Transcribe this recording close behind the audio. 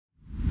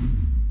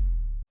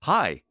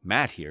Hi,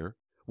 Matt here.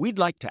 We'd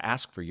like to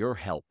ask for your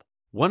help.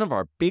 One of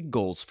our big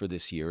goals for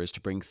this year is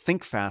to bring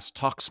Think Fast,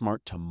 Talk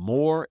Smart to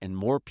more and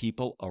more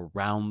people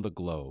around the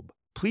globe.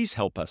 Please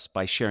help us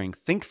by sharing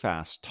Think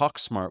Fast, Talk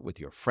Smart with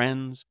your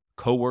friends,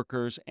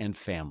 coworkers, and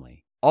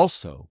family.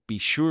 Also, be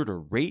sure to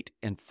rate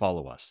and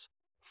follow us.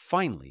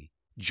 Finally,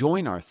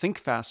 join our Think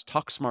Fast,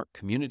 Talk Smart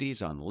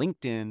communities on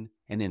LinkedIn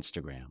and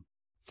Instagram.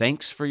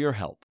 Thanks for your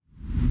help.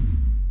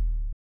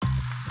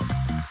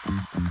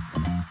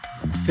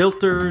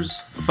 Filters,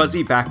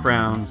 fuzzy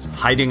backgrounds,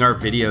 hiding our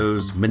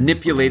videos,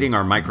 manipulating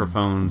our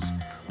microphones.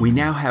 We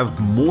now have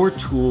more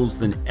tools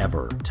than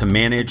ever to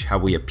manage how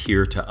we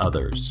appear to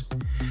others.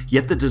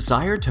 Yet the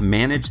desire to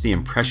manage the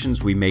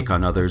impressions we make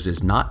on others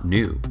is not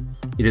new.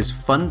 It is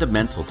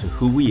fundamental to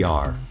who we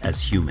are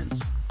as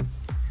humans.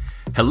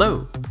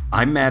 Hello,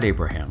 I'm Matt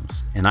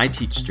Abrahams, and I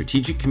teach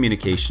strategic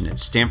communication at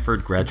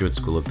Stanford Graduate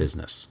School of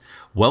Business.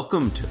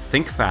 Welcome to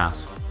Think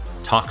Fast,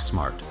 Talk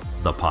Smart,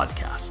 the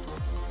podcast.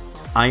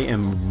 I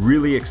am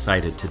really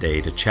excited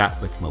today to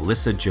chat with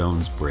Melissa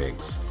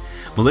Jones-Briggs.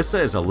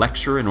 Melissa is a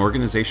lecturer in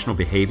organizational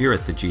behavior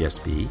at the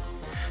GSB.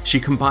 She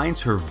combines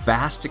her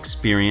vast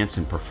experience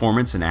in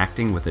performance and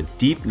acting with a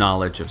deep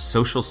knowledge of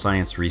social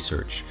science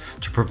research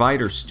to provide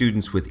her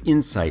students with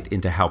insight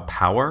into how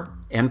power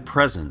and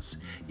presence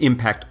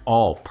impact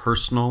all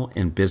personal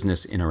and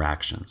business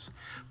interactions.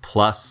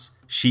 Plus,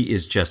 she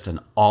is just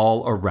an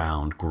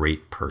all-around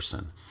great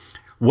person.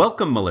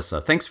 Welcome,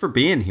 Melissa. Thanks for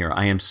being here.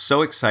 I am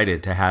so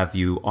excited to have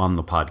you on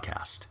the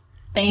podcast.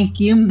 Thank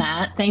you,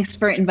 Matt. Thanks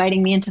for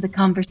inviting me into the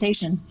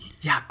conversation.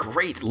 Yeah,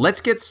 great. Let's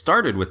get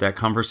started with that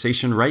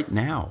conversation right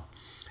now.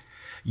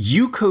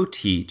 You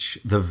co-teach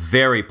the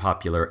very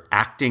popular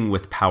Acting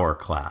with Power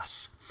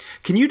class.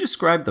 Can you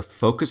describe the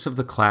focus of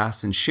the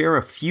class and share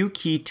a few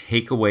key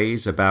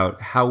takeaways about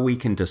how we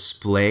can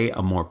display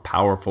a more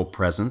powerful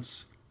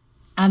presence?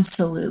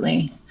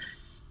 Absolutely.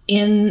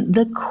 In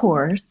the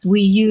course,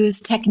 we use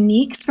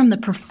techniques from the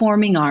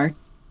performing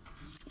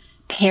arts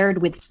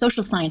paired with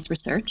social science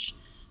research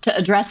to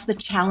address the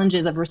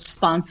challenges of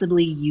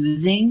responsibly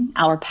using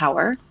our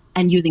power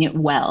and using it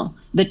well,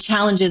 the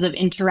challenges of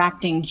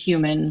interacting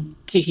human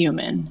to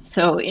human.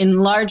 So in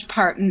large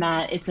part,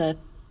 Matt, it's a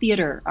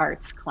theater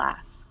arts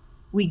class.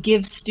 We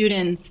give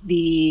students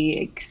the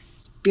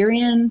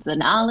experience, the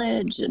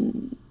knowledge,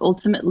 and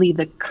ultimately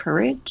the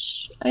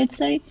courage, I'd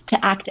say,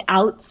 to act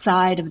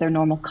outside of their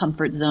normal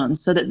comfort zone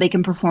so that they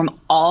can perform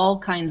all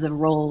kinds of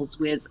roles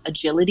with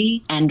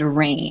agility and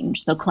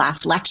range. So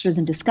class lectures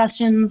and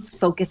discussions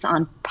focus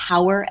on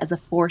power as a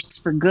force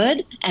for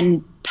good,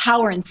 and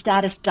power and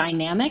status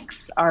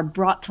dynamics are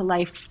brought to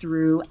life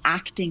through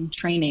acting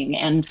training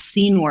and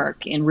scene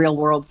work in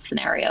real-world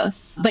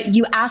scenarios. But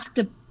you asked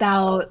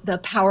about the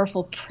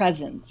powerful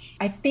presence.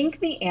 I think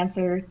the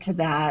answer to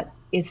that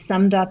is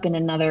summed up in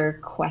another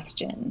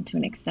question to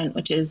an extent,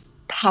 which is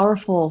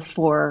powerful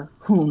for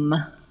whom?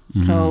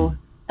 So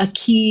a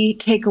key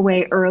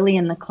takeaway early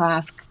in the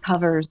class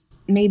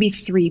covers maybe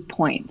 3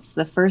 points.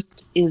 The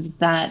first is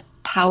that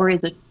power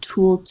is a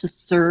tool to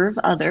serve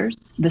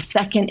others. The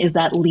second is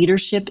that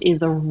leadership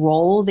is a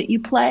role that you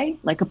play,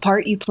 like a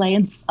part you play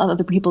in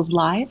other people's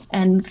lives.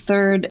 And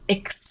third,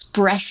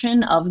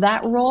 expression of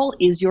that role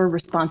is your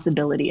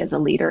responsibility as a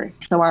leader.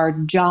 So our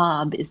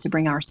job is to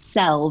bring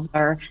ourselves,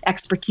 our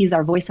expertise,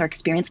 our voice, our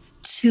experience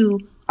to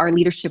our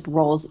leadership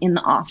roles in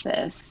the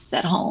office,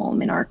 at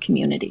home, in our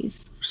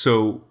communities.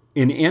 So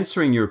in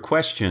answering your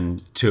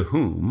question, to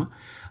whom,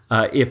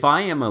 if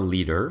I am a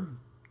leader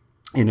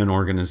in an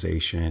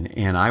organization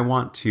and I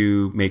want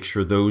to make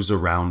sure those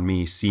around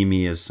me see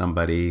me as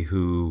somebody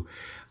who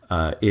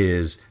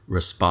is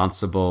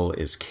responsible,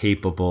 is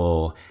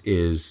capable,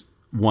 is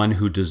one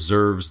who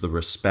deserves the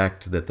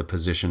respect that the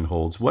position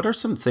holds, what are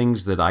some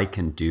things that I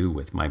can do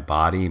with my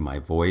body, my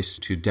voice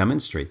to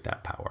demonstrate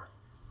that power?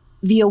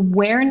 The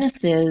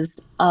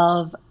awarenesses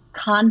of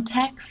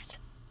context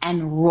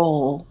and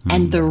role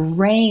and the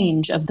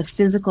range of the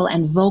physical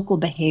and vocal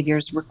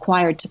behaviors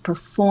required to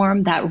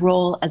perform that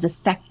role as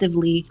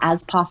effectively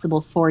as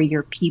possible for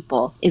your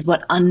people is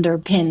what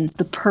underpins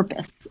the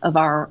purpose of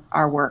our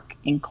work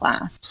in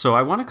class. So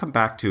I want to come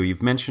back to,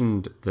 you've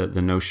mentioned the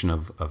notion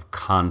of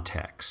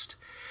context.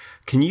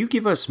 Can you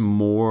give us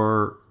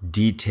more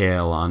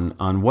detail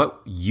on what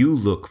you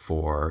look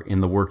for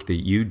in the work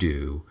that you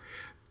do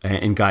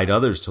and guide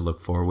others to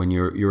look for when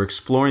you're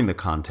exploring the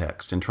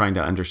context and trying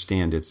to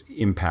understand its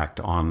impact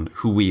on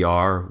who we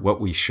are,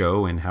 what we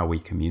show, and how we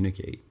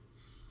communicate?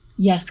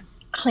 Yes,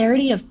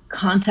 clarity of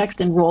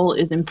context and role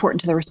is important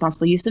to the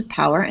responsible use of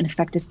power and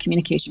effective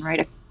communication,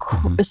 right?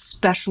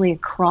 Especially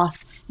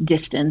across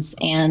distance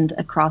and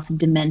across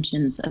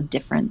dimensions of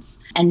difference.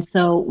 And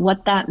so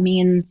what that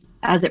means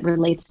as it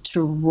relates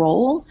to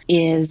role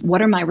is,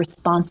 what are my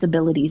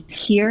responsibilities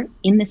here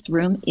in this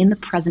room, in the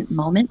present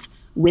moment,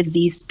 with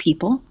these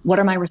people? What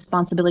are my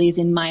responsibilities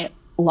in my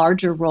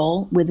larger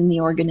role within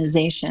the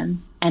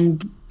organization?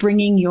 And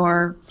bringing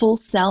your full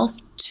self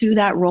to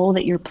that role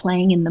that you're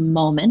playing in the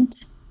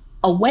moment,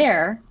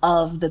 aware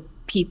of the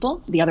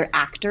people, the other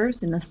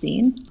actors in the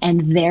scene,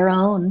 and their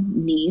own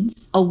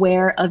needs,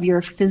 aware of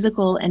your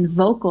physical and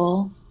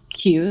vocal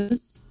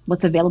cues,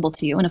 what's available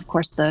to you, and of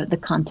course the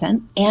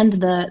content, and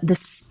the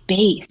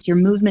space, your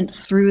movement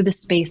through the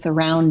space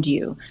around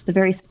you, the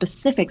very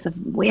specifics of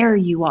where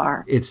you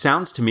are. It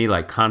sounds to me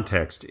like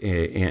context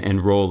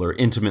and role are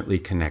intimately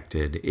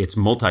connected. It's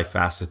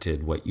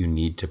multifaceted what you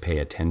need to pay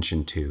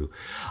attention to.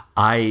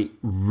 I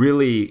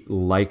really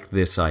like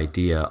this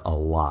idea a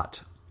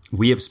lot.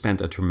 We have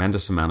spent a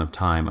tremendous amount of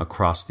time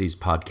across these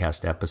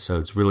podcast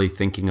episodes really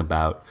thinking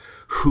about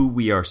who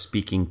we are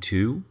speaking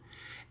to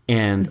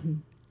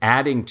and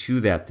adding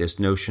to that this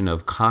notion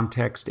of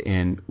context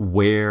and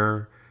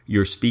where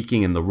you're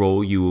speaking and the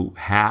role you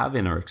have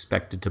and are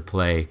expected to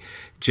play,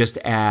 just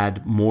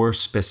add more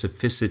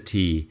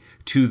specificity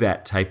to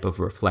that type of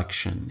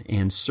reflection.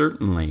 And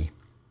certainly,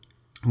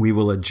 we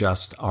will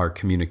adjust our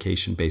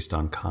communication based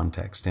on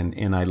context.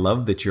 And I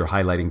love that you're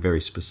highlighting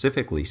very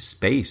specifically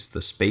space,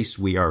 the space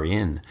we are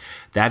in.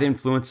 That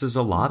influences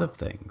a lot of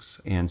things.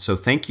 And so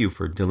thank you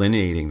for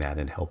delineating that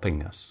and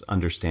helping us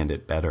understand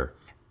it better.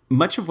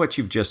 Much of what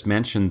you've just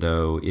mentioned,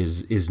 though,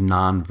 is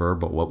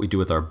nonverbal, what we do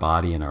with our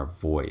body and our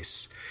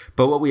voice.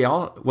 But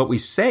what we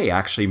say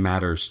actually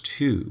matters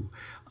too.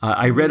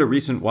 I read a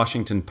recent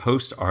Washington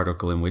Post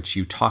article in which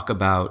you talk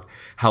about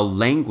how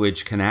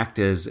language can act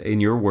as, in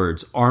your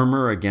words,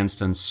 armor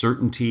against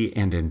uncertainty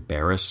and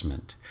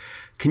embarrassment.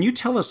 Can you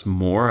tell us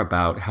more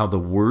about how the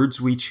words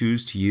we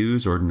choose to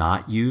use or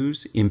not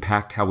use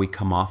impact how we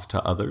come off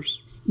to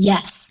others?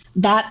 Yes.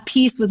 That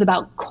piece was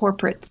about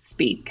corporate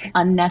speak,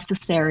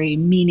 unnecessary,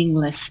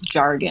 meaningless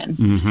jargon.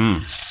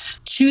 Mm-hmm.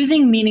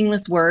 Choosing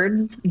meaningless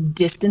words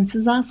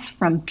distances us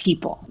from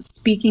people.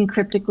 Speaking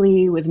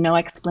cryptically with no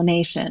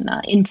explanation,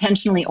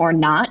 intentionally or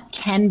not,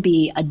 can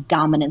be a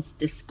dominance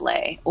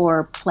display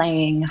or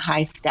playing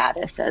high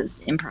status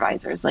as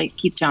improvisers like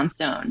Keith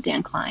Johnstone,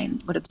 Dan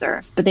Klein would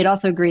observe. But they'd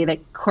also agree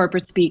that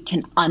corporate speak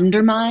can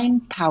undermine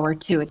power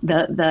too.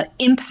 The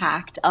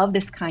impact of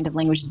this kind of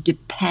language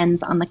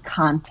depends on the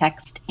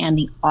context and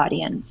the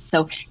audience.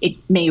 So it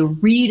may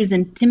read as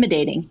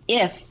intimidating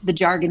if the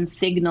jargon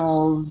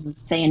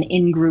signals, say, an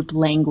in-group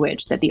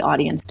language that the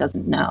audience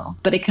doesn't know.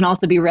 But it can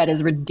also be read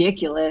as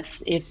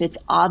ridiculous if it's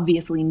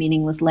obviously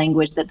meaningless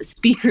language that the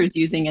speaker is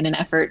using in an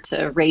effort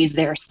to raise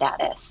their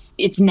status.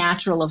 It's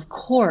natural, of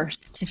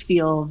course, to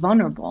feel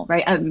vulnerable,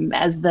 right?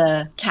 As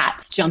the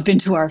cats jump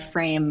into our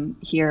frame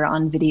here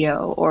on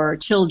video or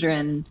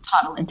children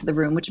toddle into the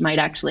room, which might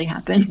actually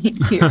happen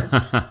here.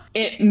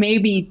 It may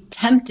be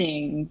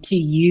tempting to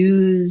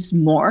use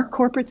more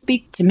corporate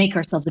speak to make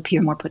ourselves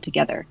appear more put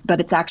together,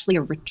 but it's actually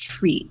a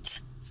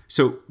retreat.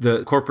 So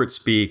the corporate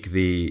speak,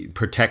 the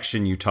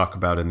protection you talk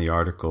about in the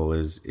article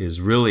is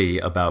really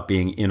about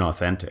being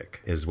inauthentic,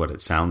 is what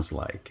it sounds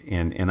like.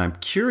 And I'm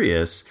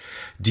curious,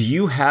 do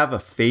you have a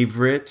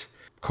favorite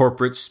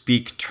corporate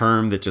speak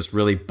term that just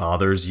really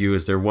bothers you?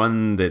 Is there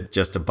one that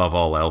just above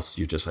all else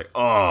you just like,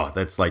 oh,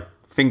 that's like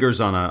fingers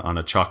on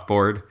a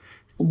chalkboard?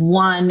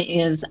 One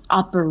is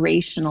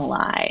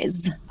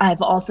operationalize.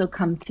 I've also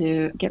come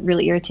to get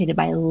really irritated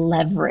by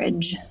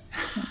leverage.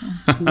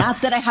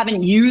 Not that I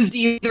haven't used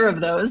either of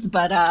those,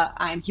 but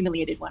I'm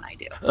humiliated when I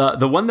do.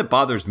 The one that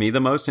bothers me the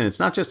most, and it's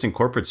not just in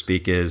corporate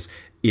speak, is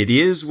it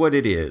is what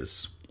it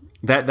is.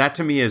 That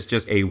to me is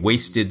just a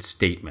wasted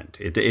statement.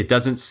 It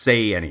doesn't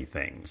say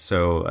anything.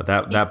 So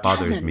that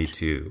bothers me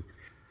too.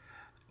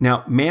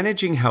 Now,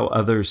 managing how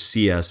others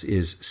see us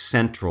is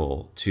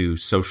central to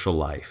social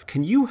life.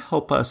 Can you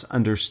help us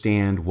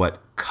understand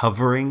what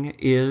covering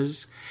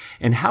is?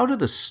 And how do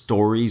the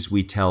stories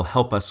we tell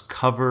help us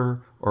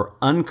cover or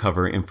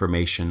uncover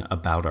information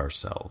about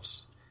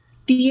ourselves?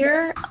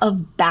 Fear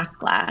of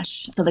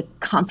backlash. So the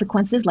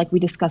consequences, like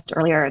we discussed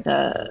earlier,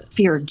 the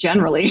fear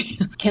generally,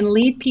 can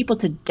lead people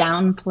to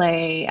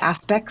downplay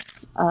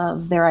aspects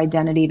of their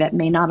identity that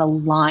may not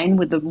align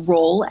with the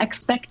role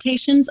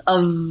expectations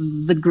of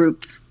the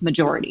group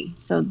majority.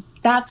 So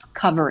that's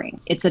covering.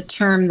 It's a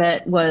term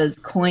that was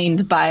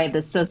coined by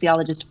the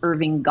sociologist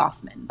Irving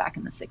Goffman back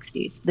in the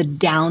 60s, the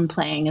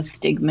downplaying of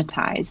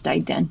stigmatized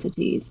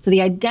identities. So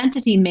the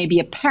identity may be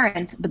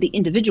apparent, but the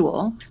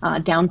individual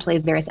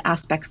downplays various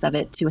aspects of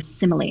it to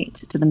assimilate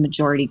to the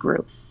majority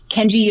group.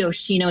 Kenji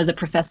Yoshino is a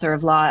professor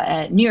of law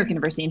at New York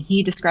University, and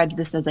he describes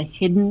this as a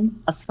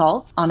hidden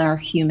assault on our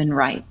human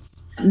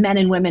rights. Men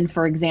and women,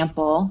 for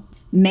example,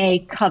 may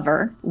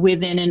cover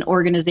within an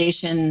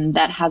organization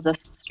that has a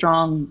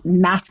strong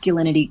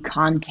masculinity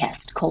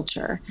contest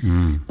culture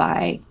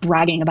by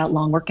bragging about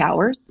long work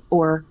hours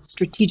or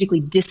strategically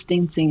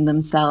distancing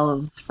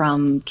themselves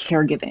from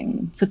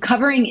caregiving. So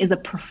covering is a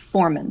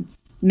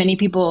performance. Many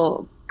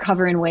people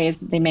cover in ways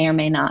that they may or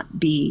may not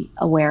be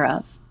aware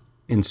of.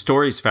 And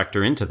stories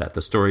factor into that,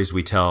 the stories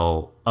we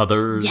tell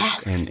others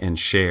Yes. and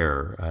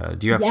share.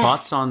 Do you have Yes.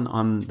 thoughts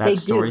on that They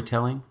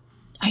storytelling?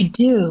 I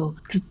do,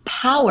 because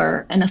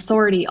power and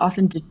authority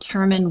often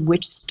determine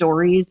which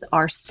stories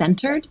are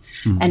centered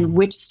and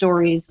which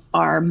stories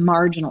are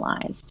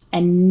marginalized.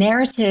 And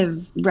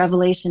narrative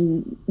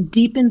revelation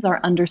deepens our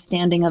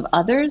understanding of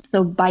others.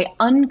 So by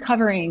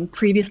uncovering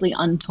previously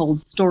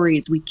untold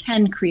stories, we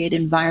can create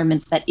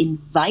environments that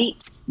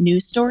invite new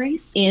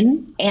stories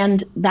in,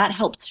 and that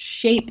helps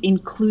shape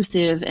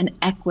inclusive and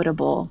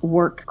equitable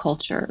work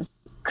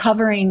cultures.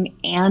 Covering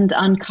and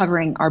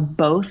uncovering are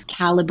both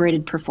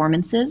calibrated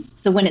performances.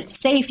 So when it's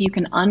safe, you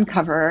can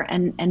uncover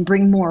and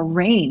bring more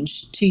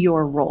range to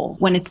your role.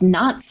 When it's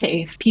not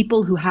safe,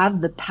 people who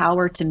have the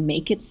power to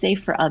make it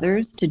safe for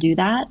others to do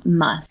that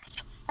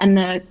must. And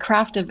the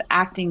craft of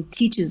acting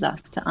teaches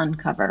us to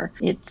uncover.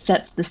 It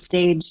sets the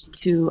stage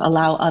to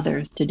allow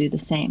others to do the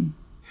same.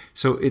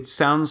 So it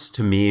sounds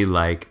to me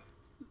like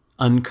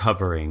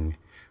uncovering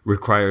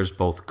requires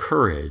both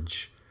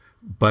courage,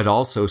 but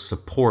also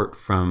support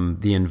from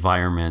the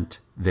environment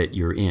that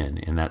you're in.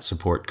 And that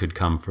support could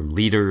come from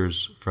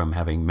leaders, from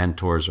having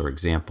mentors or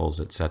examples,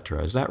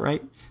 etc. Is that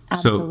right?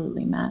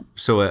 Absolutely, Matt.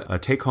 So a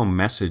take-home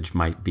message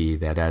might be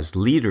that as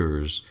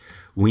leaders,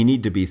 we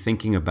need to be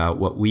thinking about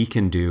what we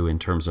can do in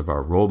terms of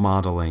our role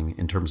modeling,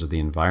 in terms of the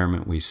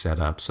environment we set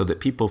up, so that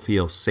people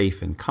feel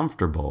safe and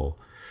comfortable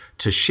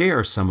to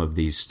share some of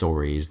these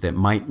stories that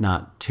might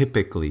not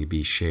typically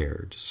be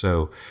shared.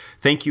 So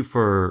thank you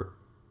for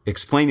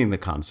explaining the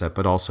concept,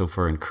 but also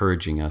for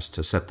encouraging us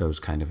to set those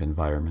kind of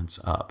environments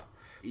up.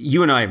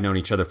 You and I have known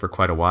each other for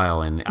quite a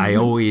while, and I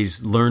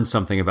always learn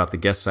something about the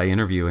guests I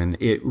interview, and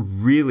it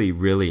really,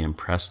 really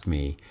impressed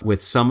me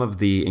with some of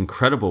the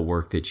incredible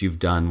work that you've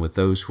done with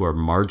those who are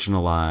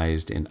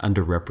marginalized and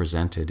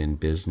underrepresented in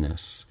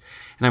business.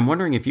 And I'm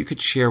wondering if you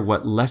could share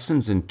what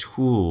lessons and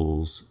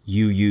tools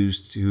you use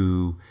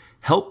to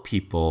help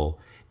people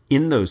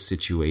in those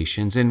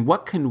situations, and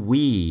what can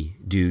we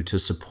do to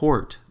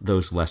support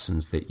those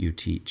lessons that you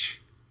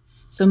teach?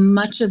 So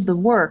much of the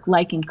work,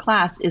 like in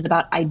class, is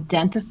about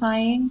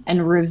identifying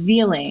and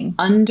revealing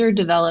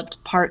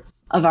underdeveloped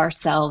parts of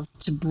ourselves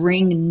to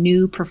bring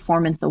new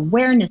performance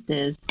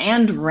awarenesses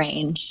and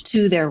range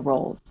to their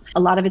roles. A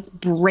lot of it's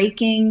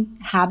breaking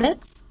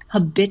habits,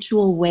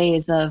 habitual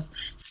ways of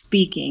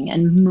speaking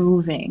and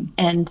moving,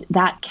 and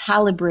that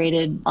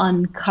calibrated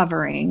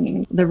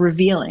uncovering, the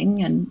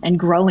revealing and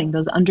growing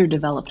those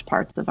underdeveloped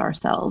parts of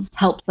ourselves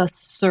helps us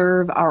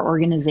serve our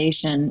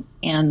organization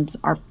and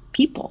our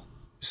people.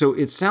 So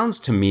it sounds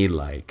to me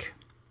like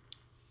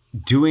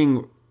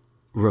doing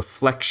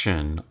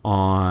reflection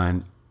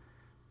on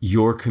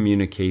your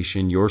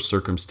communication, your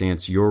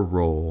circumstance, your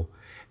role,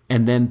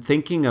 and then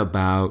thinking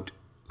about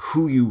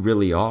who you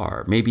really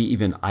are, maybe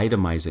even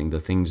itemizing the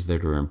things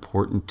that are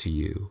important to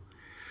you,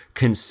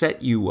 can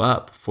set you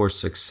up for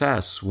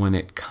success when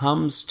it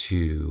comes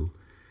to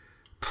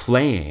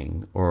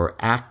playing or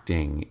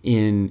acting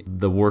in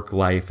the work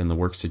life and the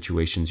work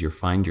situations you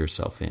find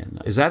yourself in.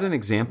 Is that an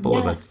example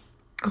of a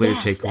clear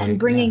takeaway? And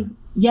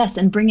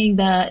bringing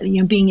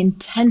the, being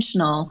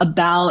intentional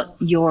about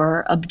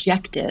your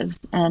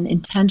objectives and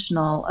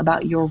intentional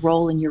about your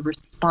role and your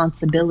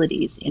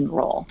responsibilities in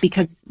role,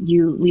 because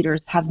you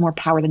leaders have more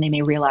power than they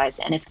may realize,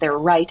 and it's their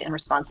right and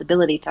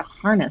responsibility to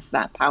harness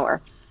that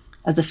power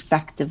as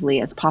effectively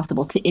as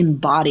possible, to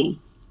embody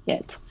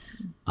it.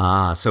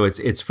 So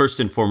it's first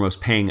and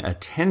foremost paying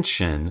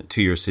attention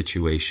to your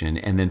situation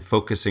and then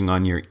focusing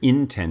on your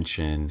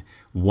intention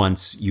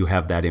once you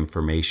have that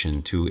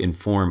information to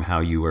inform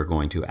how you are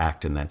going to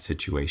act in that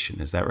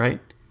situation. Is that right?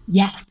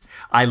 Yes.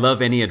 I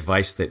love any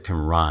advice that can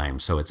rhyme.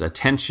 So it's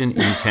attention,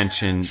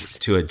 intention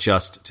to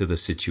adjust to the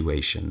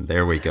situation.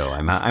 There we go.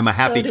 I'm a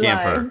happy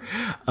camper.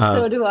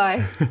 So do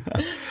I.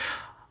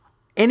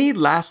 Any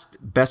last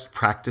best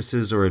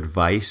practices or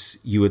advice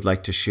you would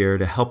like to share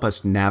to help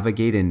us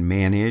navigate and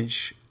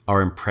manage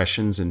our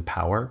impressions and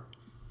power?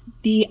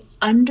 The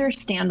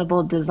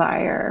understandable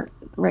desire,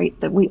 right,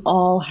 that we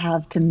all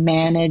have to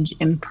manage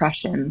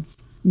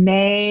impressions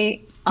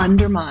may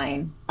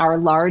undermine our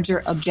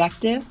larger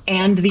objective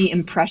and the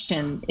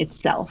impression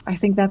itself. I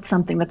think that's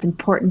something that's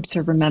important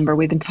to remember.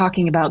 We've been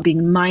talking about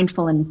being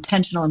mindful and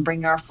intentional and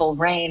bringing our full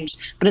range,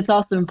 but it's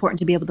also important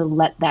to be able to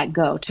let that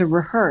go, to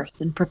rehearse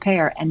and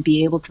prepare and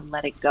be able to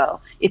let it go.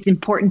 It's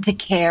important to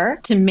care,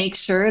 to make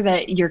sure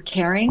that you're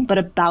caring, but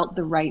about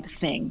the right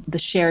thing, the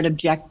shared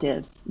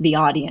objectives, the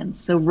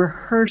audience. So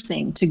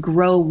rehearsing to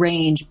grow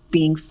range,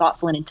 being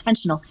thoughtful and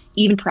intentional,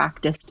 even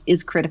practiced,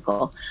 is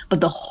critical.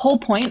 But the whole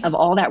point of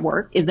all that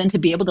work is then to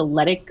be able to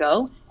let it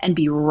go and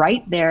be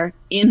right there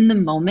in the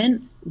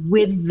moment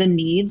with the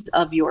needs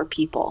of your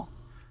people.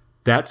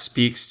 That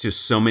speaks to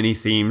so many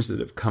themes that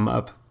have come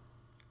up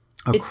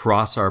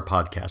across our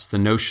podcast. The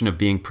notion of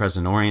being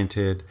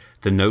present-oriented,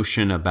 the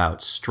notion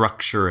about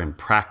structure and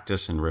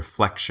practice and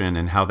reflection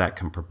and how that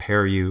can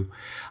prepare you.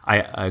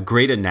 A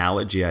great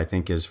analogy, I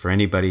think, is for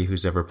anybody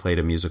who's ever played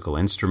a musical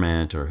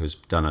instrument or who's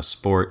done a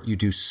sport. You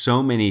do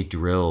so many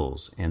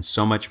drills and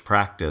so much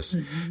practice.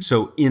 Mm-hmm.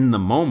 So in the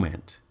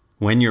moment,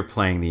 when you're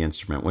playing the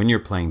instrument, when you're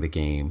playing the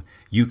game,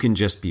 you can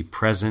just be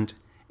present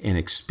and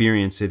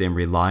experience it and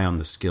rely on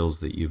the skills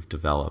that you've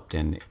developed.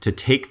 And to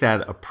take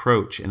that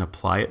approach and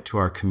apply it to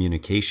our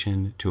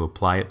communication, to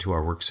apply it to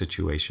our work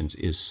situations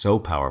is so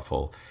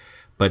powerful,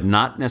 but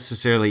not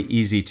necessarily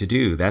easy to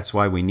do. That's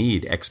why we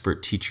need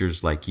expert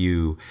teachers like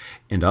you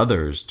and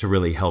others to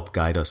really help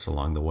guide us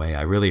along the way.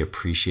 I really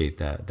appreciate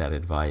that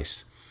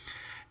advice.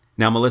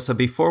 Now, Melissa,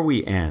 before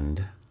we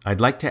end,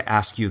 I'd like to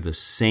ask you the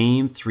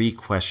same 3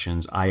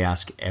 questions I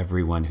ask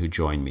everyone who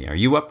joined me. Are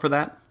you up for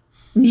that?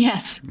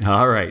 Yes.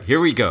 All right, here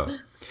we go.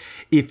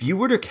 If you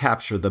were to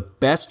capture the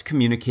best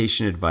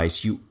communication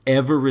advice you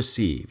ever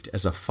received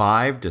as a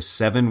 5 to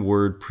 7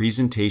 word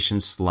presentation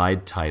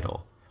slide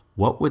title,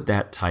 what would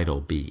that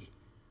title be?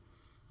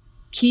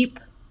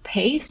 Keep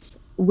pace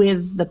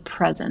with the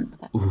present.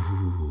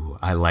 Ooh,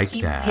 I like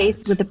that. Keep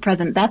pace with the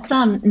present. That's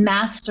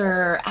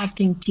master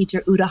acting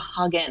teacher Uta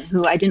Hagen,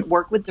 who I didn't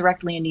work with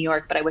directly in New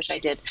York, but I wish I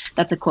did.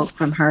 That's a quote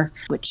from her,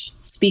 which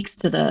speaks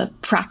to the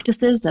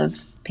practices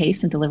of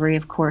pace and delivery,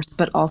 of course,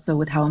 but also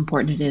with how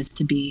important it is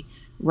to be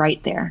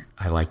right there.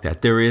 I like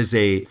that. There is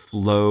a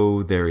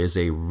flow, there is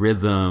a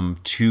rhythm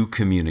to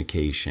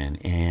communication,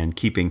 and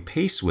keeping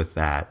pace with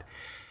that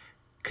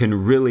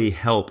can really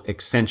help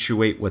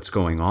accentuate what's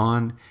going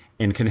on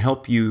and can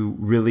help you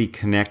really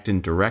connect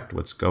and direct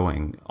what's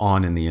going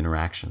on in the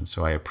interaction.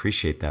 So I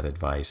appreciate that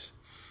advice.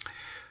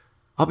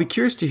 I'll be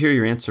curious to hear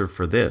your answer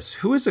for this.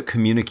 Who is a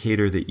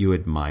communicator that you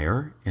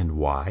admire and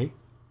why?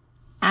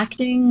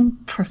 Acting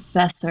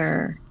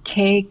professor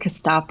Kay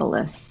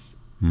Kostopoulos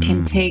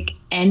can take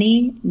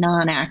any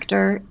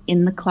non-actor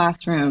in the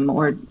classroom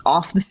or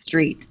off the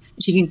street.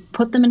 She can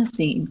put them in a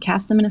scene,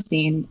 cast them in a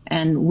scene,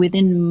 and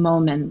within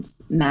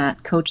moments,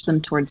 Matt, coach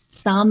them towards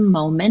some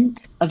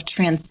moment of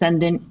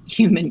transcendent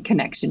human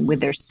connection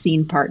with their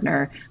scene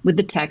partner, with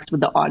the text,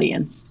 with the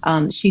audience.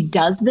 She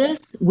does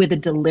this with a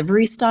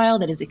delivery style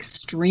that is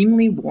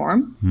extremely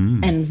warm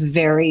and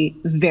very,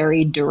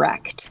 very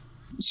direct.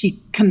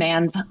 She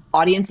commands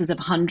audiences of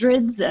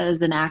hundreds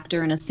as an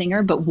actor and a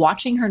singer, but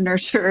watching her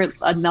nurture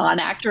a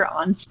non-actor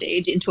on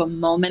stage into a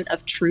moment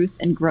of truth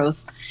and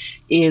growth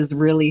is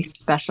really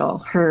special.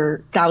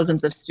 Her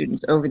thousands of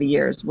students over the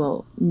years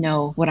will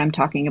know what I'm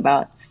talking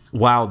about.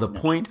 Wow, the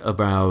point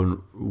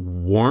about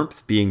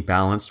warmth being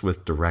balanced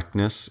with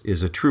directness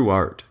is a true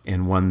art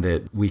and one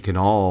that we can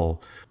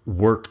all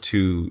work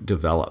to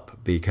develop,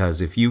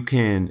 because if you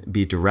can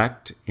be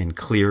direct and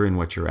clear in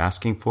what you're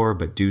asking for,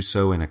 but do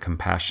so in a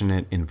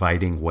compassionate,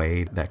 inviting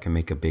way, that can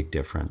make a big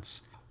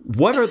difference.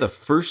 What are the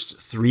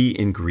first 3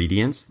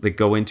 ingredients that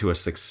go into a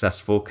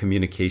successful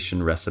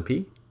communication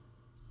recipe?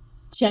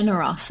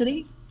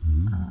 Generosity,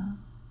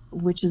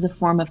 which is a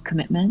form of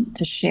commitment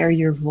to share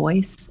your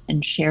voice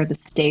and share the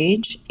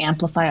stage,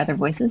 amplify other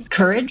voices.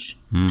 Courage,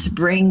 to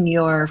bring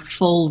your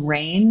full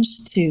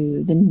range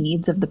to the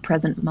needs of the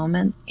present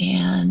moment.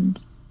 And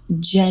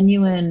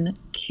genuine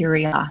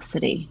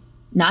curiosity,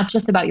 not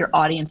just about your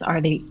audience,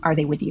 are they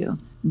with you,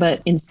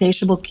 but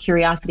insatiable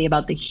curiosity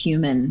about the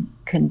human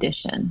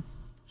condition.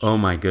 Oh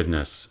my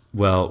goodness.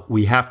 Well,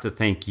 we have to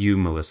thank you,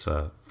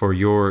 Melissa, for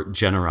your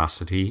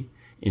generosity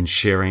in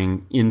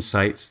sharing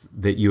insights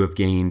that you have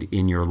gained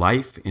in your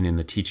life and in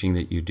the teaching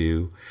that you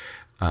do,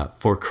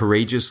 for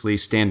courageously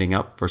standing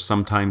up for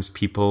sometimes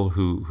people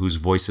whose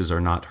voices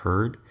are not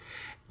heard,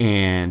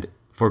 and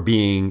for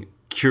being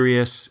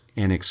curious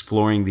and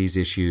exploring these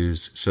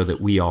issues so that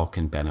we all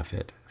can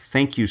benefit.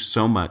 Thank you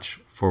so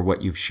much for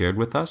what you've shared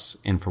with us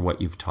and for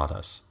what you've taught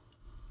us.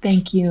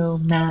 Thank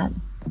you, Matt.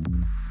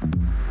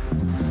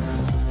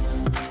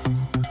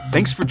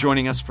 Thanks for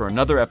joining us for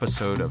another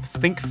episode of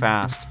Think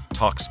Fast,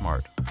 Talk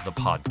Smart, the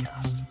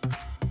podcast.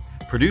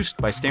 Produced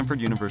by Stanford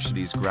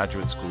University's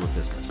Graduate School of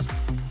Business.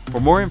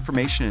 For more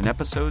information and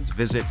episodes,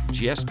 visit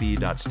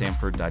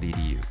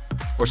gsb.stanford.edu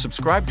or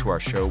subscribe to our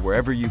show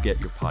wherever you get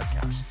your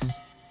podcasts.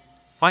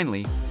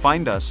 Finally,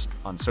 find us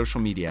on social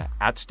media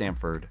at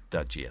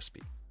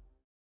stanford.gsb.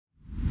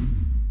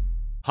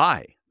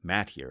 Hi,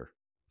 Matt here.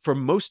 For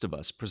most of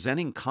us,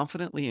 presenting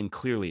confidently and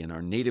clearly in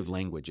our native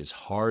language is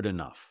hard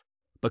enough.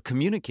 But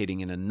communicating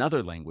in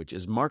another language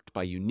is marked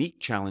by unique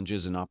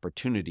challenges and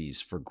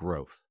opportunities for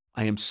growth.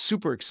 I am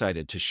super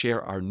excited to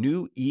share our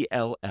new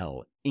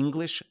ELL,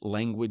 English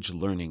Language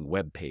Learning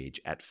webpage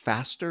at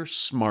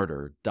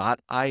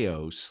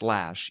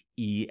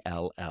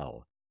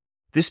fastersmarter.io/ELL.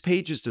 This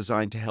page is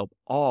designed to help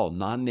all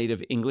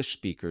non-native English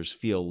speakers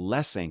feel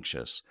less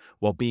anxious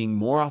while being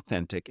more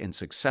authentic and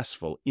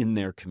successful in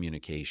their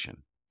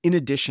communication. In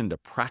addition to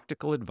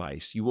practical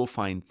advice, you will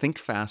find Think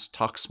Fast,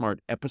 Talk Smart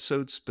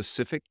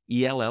episode-specific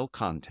ELL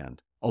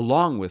content,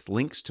 along with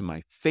links to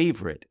my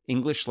favorite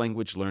English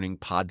language learning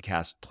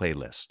podcast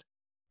playlist.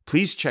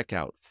 Please check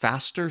out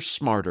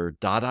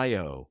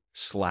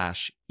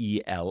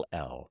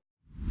fastersmarter.io/ELL.